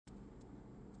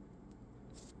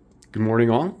Good morning,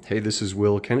 all. Hey, this is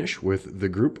Will Kennish with the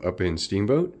group up in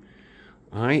Steamboat.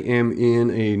 I am in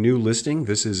a new listing.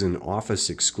 This is an office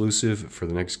exclusive for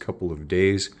the next couple of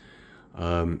days.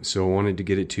 So I wanted to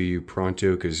get it to you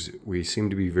pronto because we seem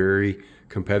to be very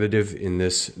competitive in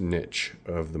this niche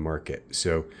of the market.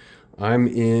 So I'm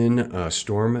in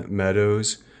Storm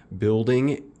Meadows,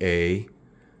 Building A,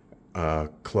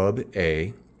 Club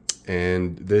A,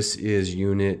 and this is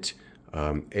unit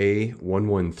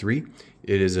A113.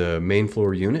 It is a main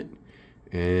floor unit,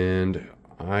 and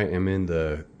I am in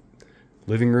the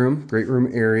living room, great room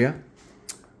area.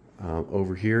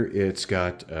 Over here, it's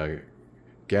got a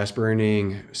gas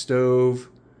burning stove.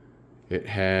 It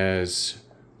has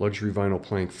luxury vinyl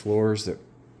plank floors that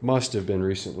must have been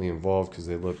recently involved because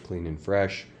they look clean and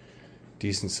fresh.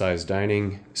 Decent sized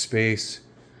dining space.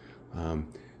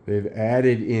 They've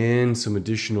added in some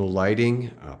additional lighting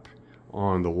up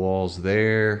on the walls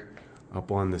there, up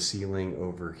on the ceiling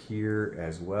over here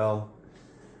as well.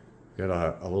 Got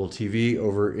a little TV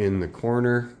over in the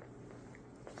corner.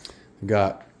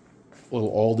 Got a little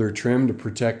alder trim to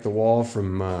protect the wall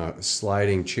from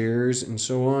sliding chairs and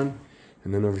so on.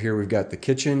 And then over here we've got the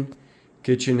kitchen.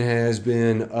 Kitchen has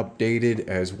been updated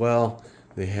as well.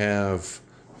 They have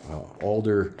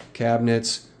alder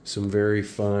cabinets, some very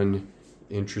fun,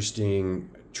 interesting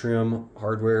trim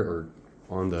hardware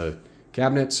on the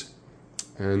cabinets.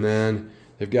 And then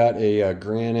they've got a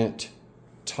granite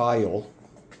tile.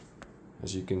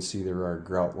 As you can see, there are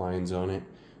grout lines on it,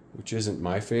 which isn't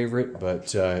my favorite,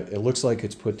 but it looks like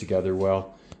it's put together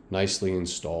well, nicely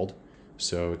installed.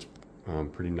 So it's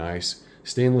pretty nice.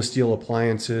 Stainless steel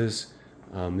appliances.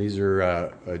 These are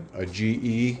a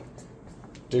GE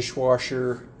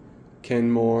dishwasher,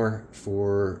 Kenmore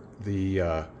for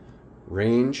the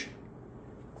range,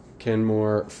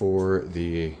 Kenmore for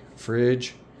the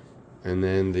fridge, and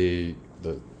then the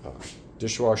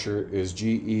dishwasher is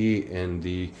GE and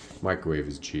the microwave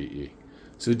is GE.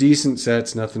 So decent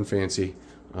sets, nothing fancy,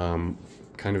 kind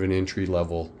of an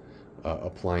entry-level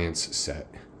appliance set.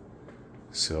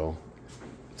 So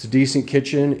it's a decent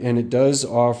kitchen, and it does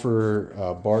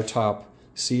offer bar top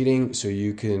seating, so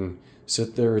you can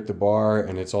sit there at the bar,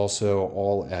 and it's also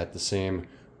all at the same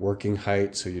working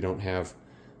height, so you don't have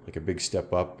like a big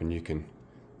step up, and you can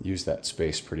use that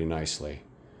space pretty nicely.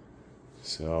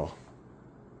 So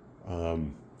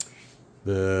one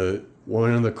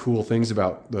of the cool things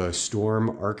about the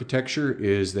Storm architecture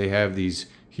is they have these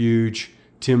huge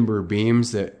timber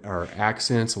beams that are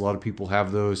accents. A lot of people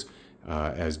have those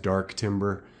as dark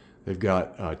timber. They've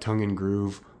got tongue and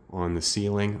groove on the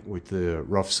ceiling with the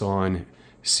rough sawn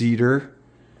cedar.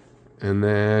 And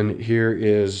then here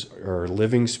is our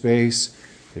living space.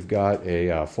 They've got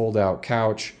a fold-out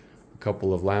couch, a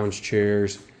couple of lounge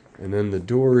chairs, and then the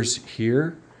doors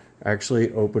here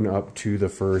actually open up to the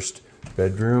first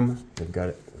bedroom. They've got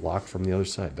it locked from the other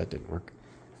side. That didn't work.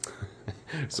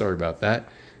 Sorry about that.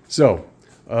 So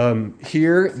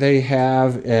here they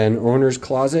have an owner's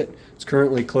closet. It's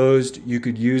currently closed. You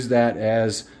could use that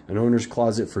as an owner's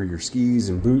closet for your skis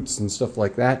and boots and stuff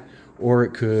like that, or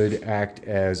it could act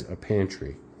as a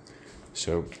pantry.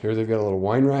 So here they've got a little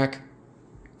wine rack,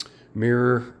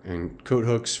 mirror, and coat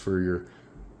hooks for your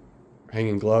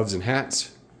hanging gloves and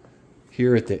hats.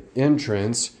 Here at the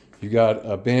entrance, you got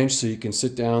a bench so you can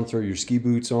sit down, throw your ski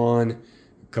boots on, a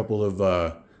couple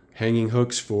of hanging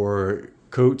hooks for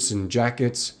coats and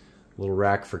jackets, a little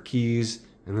rack for keys,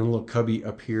 and then a little cubby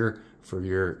up here for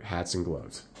your hats and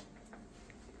gloves.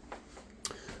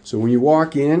 So when you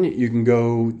walk in, you can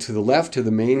go to the left to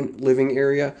the main living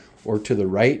area, or to the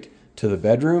right to the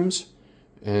bedrooms.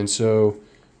 And so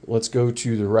let's go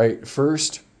to the right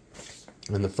first.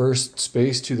 And the first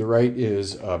space to the right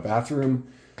is a bathroom.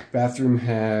 Bathroom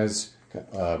has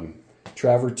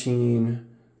travertine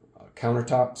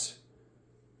countertops,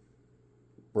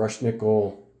 brushed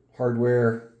nickel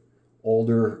hardware,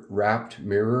 alder wrapped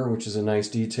mirror, which is a nice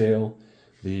detail.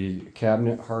 The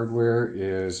cabinet hardware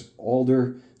is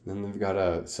alder. Then they've got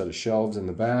a set of shelves in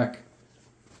the back.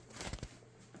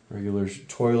 Regular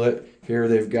toilet. Here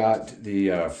they've got the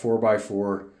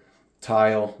 4x4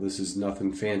 tile. This is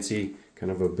nothing fancy,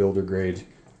 kind of a builder grade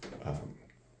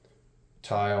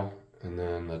tile. And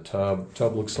then the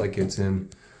tub looks like it's in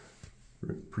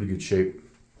pretty good shape.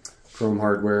 Chrome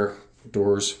hardware,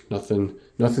 doors, nothing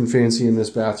fancy in this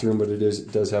bathroom, but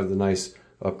it does have the nice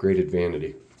upgraded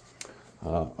vanity.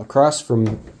 Across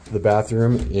from the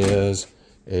bathroom is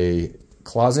a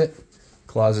closet.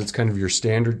 Closet's kind of your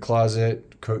standard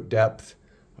closet, coat depth.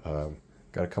 Got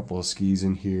a couple of skis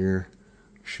in here,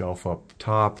 shelf up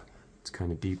top. It's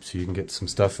kind of deep so you can get some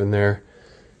stuff in there.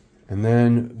 And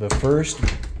then the first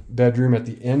bedroom at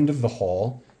the end of the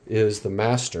hall is the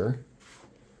master.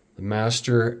 The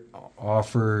master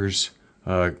offers,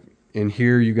 in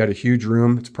here you got a huge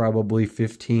room. It's probably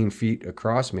 15 feet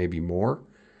across, maybe more.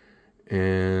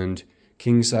 And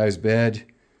king size bed,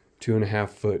 2.5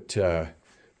 foot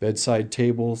bedside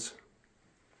tables.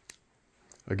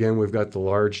 Again, we've got the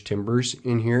large timbers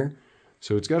in here.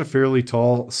 So it's got a fairly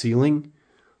tall ceiling.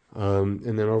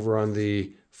 And then over on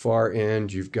the far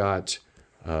end, you've got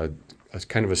a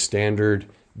kind of a standard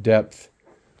depth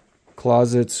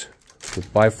closets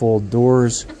with bifold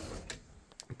doors.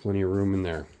 Plenty of room in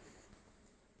there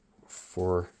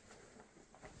for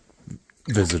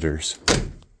visitors.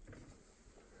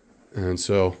 And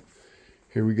so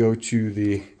here we go to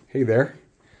the, hey there.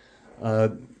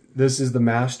 This is the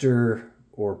master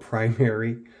or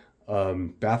primary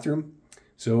bathroom.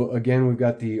 So again, we've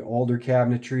got the alder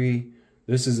cabinetry.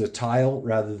 This is a tile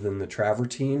rather than the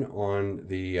travertine on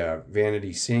the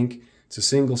vanity sink. It's a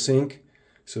single sink.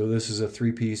 So this is a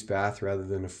 3-piece bath rather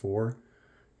than a 4.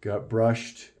 Got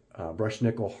brushed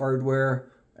nickel hardware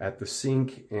at the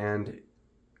sink and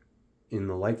in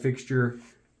the light fixture.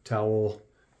 Towel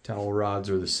rods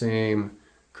are the same.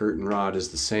 Curtain rod is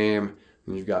the same.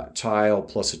 And you've got tile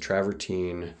plus a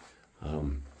travertine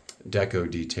deco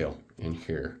detail in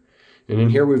here. And in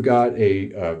here we've got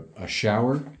a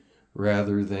shower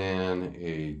rather than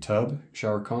a tub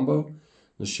shower combo.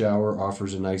 The shower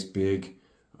offers a nice big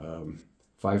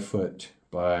 5 foot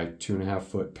by 2.5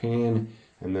 foot pan,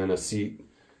 and then a seat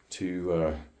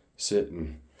to sit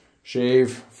and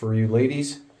shave for you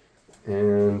ladies,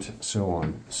 and so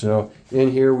on. So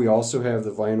in here we also have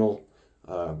the vinyl,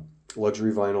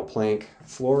 luxury vinyl plank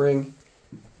flooring.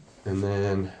 And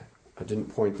then I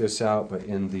didn't point this out, but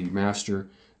in the master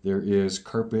there is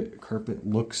carpet. Carpet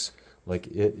looks like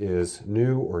it is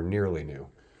new or nearly new,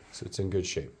 so it's in good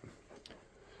shape.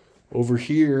 Over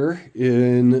here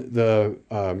in the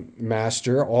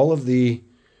master, all of the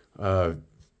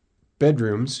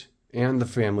bedrooms and the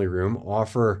family room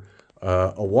offer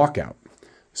a walkout.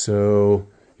 So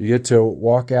you get to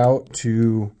walk out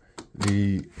to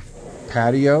the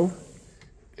patio.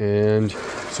 And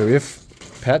so if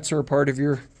pets are a part of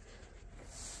your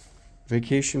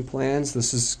vacation plans,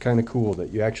 this is kind of cool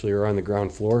that you actually are on the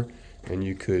ground floor and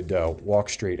you could walk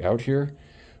straight out here.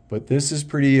 But this is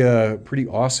pretty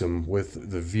awesome with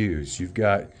the views. You've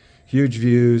got huge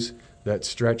views that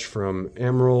stretch from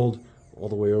Emerald all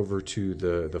the way over to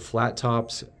the flat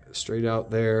tops straight out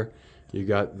there. You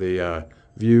got the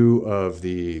view of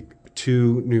the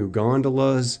 2 new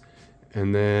gondolas,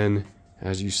 and then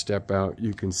as you step out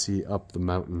you can see up the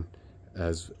mountain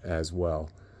as well.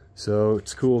 So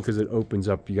it's cool because it opens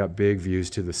up. You got big views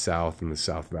to the south and the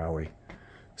South Valley.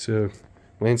 So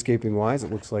landscaping wise,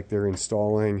 it looks like they're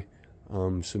installing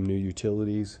some new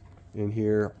utilities in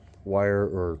here, wire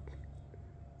or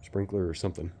sprinkler or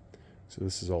something. So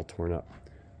this is all torn up,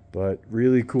 but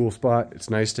really cool spot. It's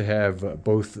nice to have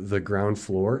both the ground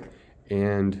floor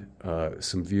and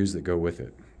some views that go with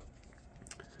it.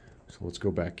 So let's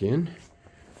go back in.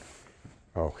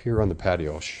 Oh, here on the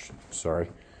patio, sorry.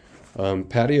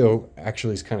 Patio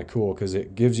actually is kind of cool because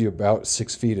it gives you about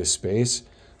 6 feet of space.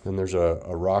 Then there's a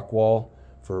rock wall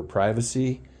for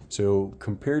privacy. So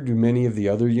compared to many of the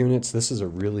other units, this is a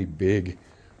really big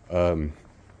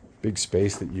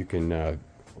space that you can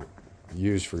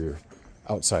use for your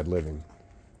outside living.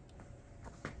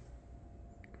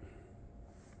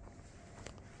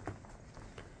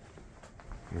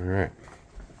 All right.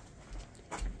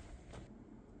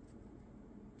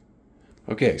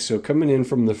 Okay, so coming in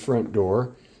from the front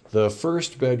door, the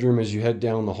first bedroom, as you head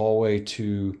down the hallway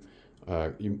to,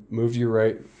 you move to your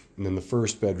right, and then the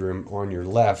first bedroom on your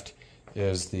left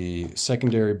is the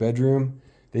secondary bedroom.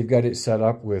 They've got it set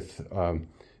up with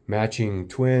matching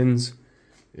twins.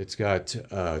 It's got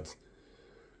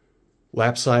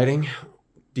lap siding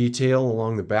detail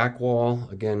along the back wall.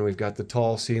 Again, we've got the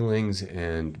tall ceilings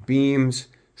and beams,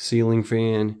 ceiling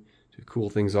fan to cool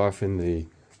things off in the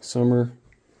summer.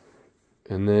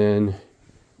 And then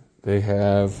they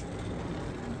have,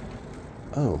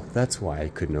 oh, that's why I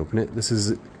couldn't open it. This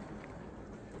is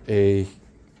a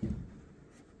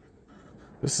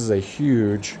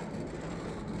huge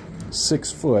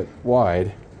 6 foot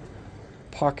wide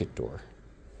pocket door.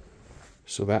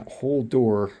 So that whole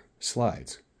door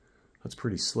slides. That's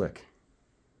pretty slick.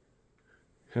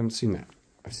 Haven't seen that.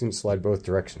 I've seen it slide both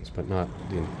directions, but not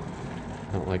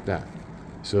like that.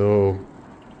 So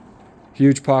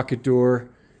huge pocket door,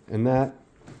 and that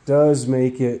does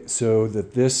make it so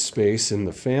that this space in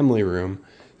the family room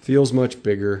feels much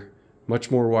bigger, much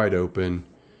more wide open,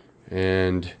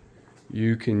 and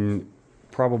you can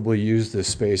probably use this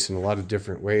space in a lot of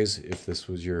different ways if this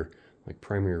was your like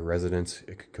primary residence.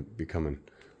 It could become an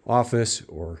office,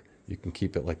 or you can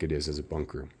keep it like it is as a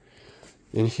bunk room.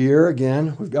 In here,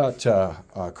 again, we've got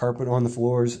carpet on the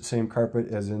floors, same carpet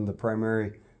as in the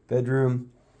primary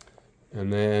bedroom.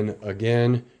 And then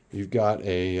again, you've got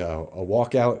a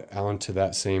walkout onto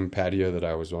that same patio that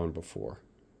I was on before.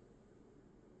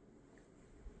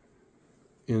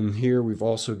 In here, we've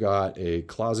also got a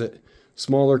closet,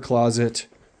 smaller closet,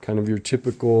 kind of your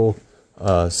typical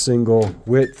single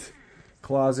width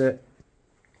closet,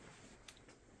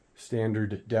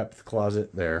 standard depth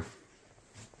closet there.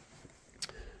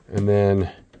 And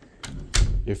then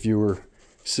if you were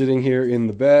sitting here in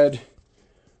the bed,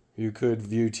 you could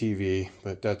view TV,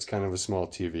 but that's kind of a small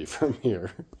TV from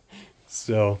here.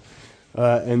 So,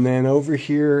 and then over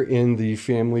here in the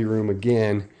family room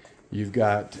again, you've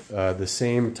got the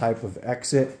same type of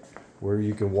exit where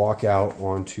you can walk out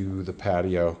onto the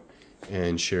patio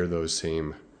and share those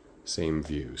same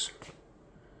views.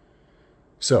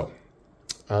 So,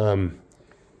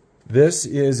 this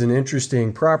is an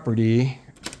interesting property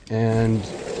and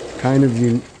kind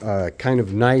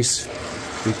of nice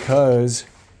because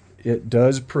it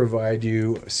does provide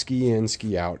you ski in,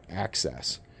 ski out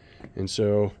access. And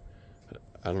so,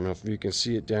 I don't know if you can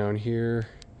see it down here.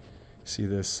 See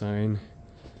this sign?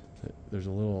 There's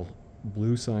a little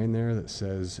blue sign there that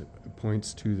says,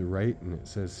 points to the right, and it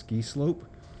says ski slope.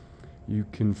 You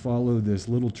can follow this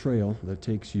little trail that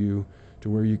takes you to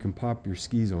where you can pop your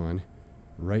skis on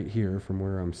right here from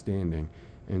where I'm standing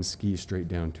and ski straight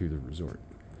down to the resort.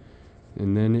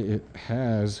 And then it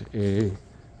has a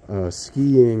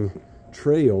skiing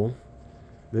trail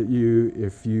that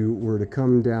if you were to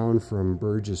come down from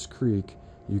Burgess Creek,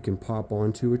 you can pop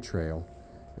onto a trail,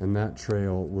 and that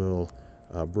trail will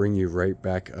bring you right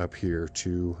back up here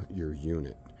to your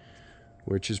unit,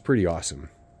 which is pretty awesome.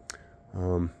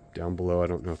 Down below, I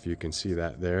don't know if you can see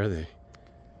that there. They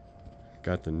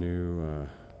got the new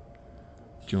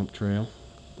jump trail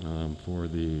for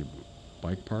the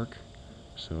bike park.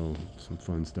 So some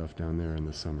fun stuff down there in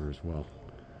the summer as well.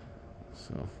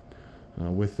 So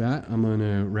with that, I'm going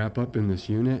to wrap up in this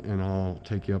unit, and I'll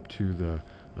take you up to the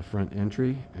front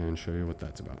entry and show you what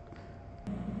that's about.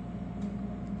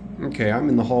 Okay, I'm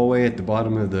in the hallway at the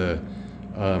bottom of the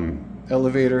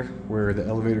elevator, where the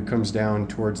elevator comes down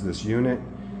towards this unit.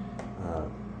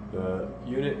 The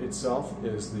unit itself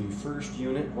is the first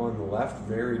unit on the left,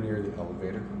 very near the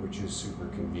elevator, which is super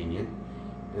convenient.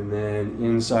 And then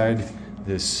inside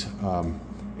this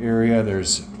area,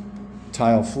 there's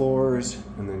tile floors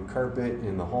and then carpet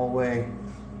in the hallway.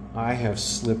 I have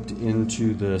slipped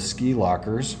into the ski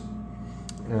lockers,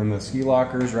 and the ski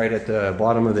lockers right at the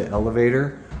bottom of the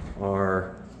elevator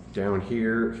are down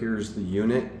here. Here's the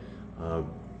unit.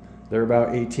 They're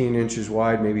about 18 inches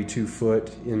wide, maybe 2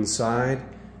 foot inside,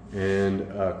 and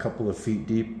a couple of feet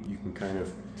deep. You can kind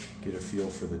of get a feel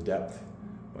for the depth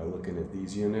by looking at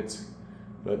these units.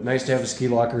 But nice to have a ski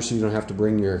locker so you don't have to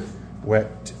bring your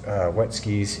wet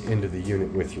skis into the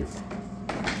unit with you.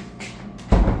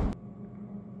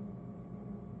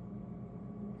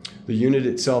 The unit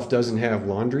itself doesn't have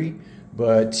laundry,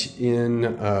 but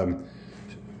down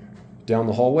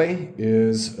the hallway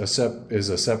is a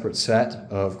separate set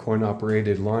of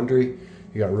coin-operated laundry.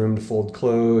 You got room to fold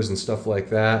clothes and stuff like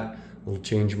that. Little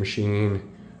change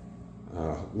machine,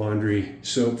 laundry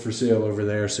soap for sale over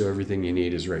there. So everything you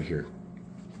need is right here.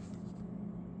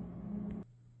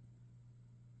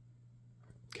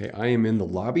 Okay, I am in the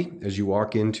lobby. As you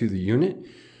walk into the unit,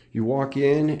 you walk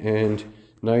in and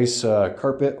nice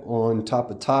carpet on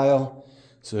top of tile,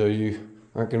 so you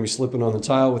aren't going to be slipping on the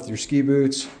tile with your ski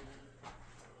boots.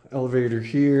 Elevator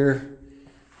here,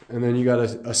 and then you got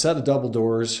a set of double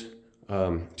doors,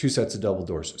 2 sets of double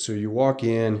doors. So you walk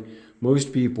in,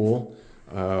 most people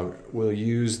will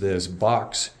use this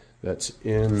box that's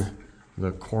in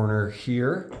the corner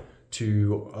here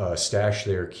to stash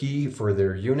their key for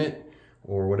their unit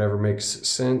or whatever makes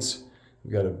sense.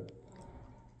 We've got a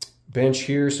bench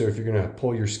here, so if you're going to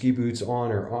pull your ski boots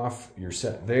on or off, you're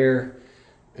set there.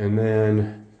 And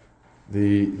then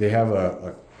they have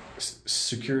a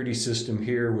security system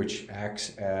here which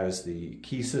acts as the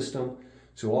key system.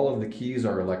 So all of the keys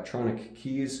are electronic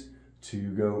keys to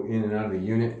go in and out of the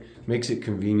unit. Makes it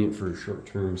convenient for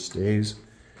short-term stays.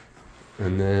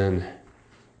 And then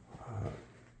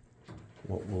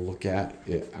what we'll look at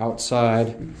it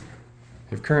outside.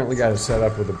 They've currently got it set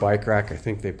up with a bike rack. I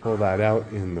think they pull that out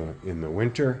in the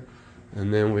winter.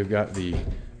 And then we've got the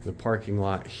parking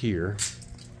lot here.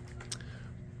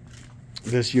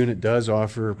 This unit does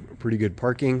offer pretty good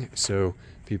parking, so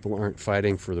people aren't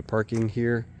fighting for the parking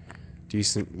here.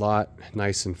 Decent lot,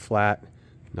 nice and flat,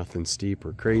 nothing steep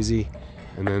or crazy.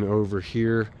 And then over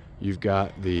here, you've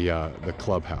got the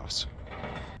clubhouse.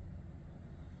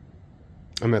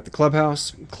 I'm at the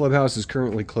clubhouse. Clubhouse is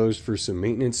currently closed for some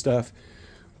maintenance stuff,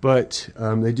 but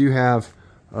they do have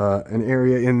an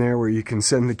area in there where you can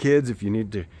send the kids if you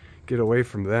need to get away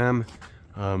from them.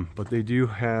 But they do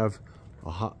have a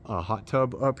hot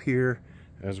tub up here,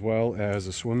 as well as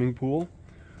a swimming pool.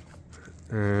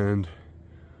 And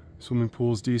swimming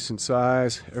pool's decent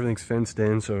size. Everything's fenced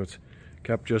in, so it's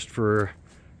kept just for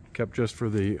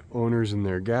the owners and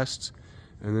their guests.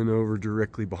 And then over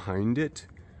directly behind it,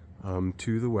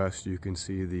 to the west, you can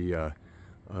see the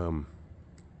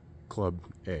Club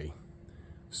A,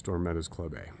 Storm Meadows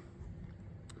Club A.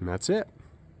 And that's it.